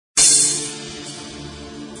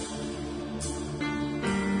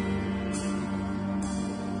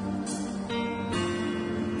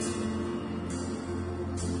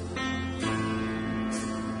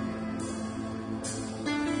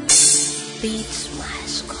beats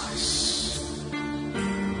mais gosto.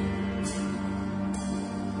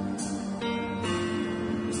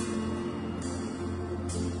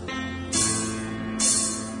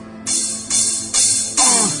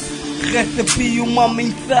 Recebi uma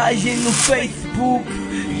mensagem no Facebook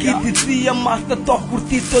que dizia: Massa, tô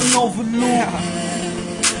curtindo teu novo look.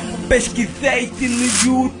 Pesquisei-te no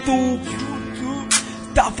YouTube,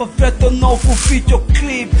 tava feito um novo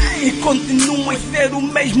videoclipe e continua a ser o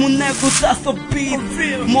mesmo nego da sua beat.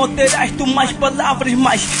 Moderaste umas palavras,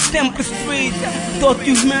 mas sempre street.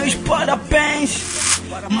 Dou-te os meus parabéns,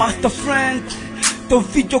 Master Friend. Teu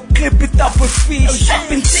videoclipe tá fixe. Eu já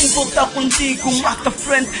pensei em voltar contigo, Master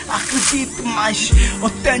Friend, acredite, mas eu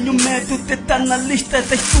tenho medo de estar na lista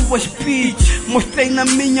das tuas beats. Mostrei na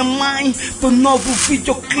minha mãe teu novo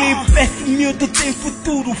videoclipe. Esse miúdo tem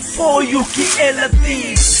futuro, foi o que ela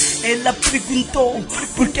disse. Ela perguntou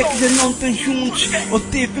por que já não estão juntos. Eu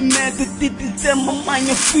tive medo de dizer: mamãe,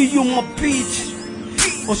 eu fui uma bitch.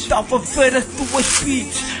 Eu estava a ver as tuas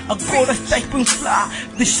beats, agora estás a pensar.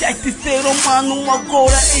 Deixaste de ser humano,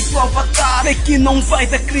 agora és o avatar. Sei que não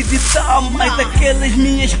vais acreditar, mas aquelas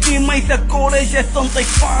minhas primas agora já são teus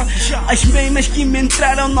fãs. As mesmas que me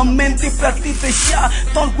entraram na mente para te deixar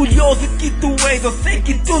tão orgulhoso que tu és. Eu sei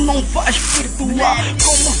que tu não vais perdoar.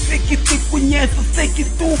 Como sei que te conheço, sei que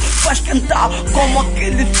tu vais cantar como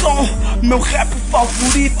aquele som, meu rap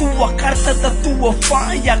favorito, a carta da tua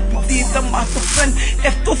fã. E acredita, Master Friend,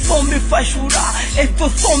 este som me faz chorar, este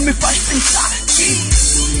som me faz pensar que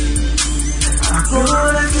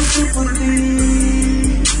agora que te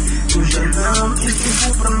perdi, tu já não tens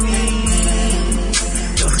tempo pra mim.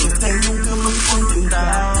 Eu só tenho que me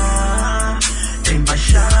contentar em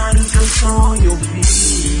baixar o teu som e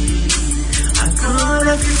ouvir.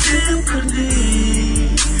 Agora que te perdi,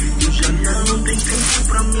 tu já não tens tempo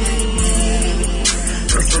pra mim.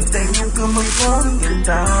 Eu só tenho que me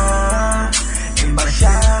contentar em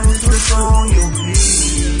baixar o teu som e ouvir.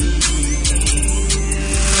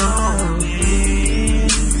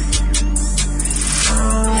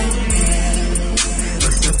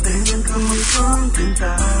 Eu só tenho que me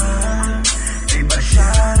contentar em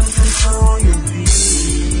baixar o teu som e ouvir.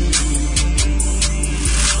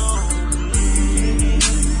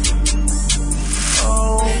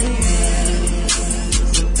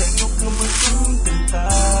 Eu só tenho que me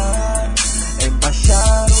contentar em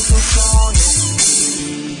baixar o teu som e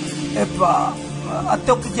ouvir. Epá, até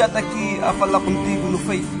eu podia estar aqui a falar contigo no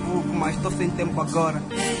Facebook, mas estou sem tempo agora.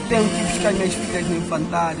 Tenho que buscar minhas filhas no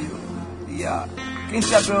infantário. Yeah. Quem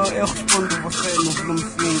sabe eu respondo você no volume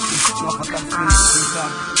seguinte, no avatar seguinte, quem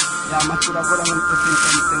sabe. Yeah, mas por agora não estou sem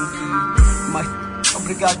tempo, tenho que ir. Mas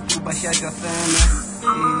obrigado por baixar a cena e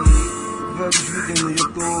ver os vídeos no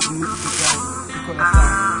YouTube, Musica, de coração.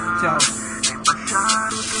 Tchau.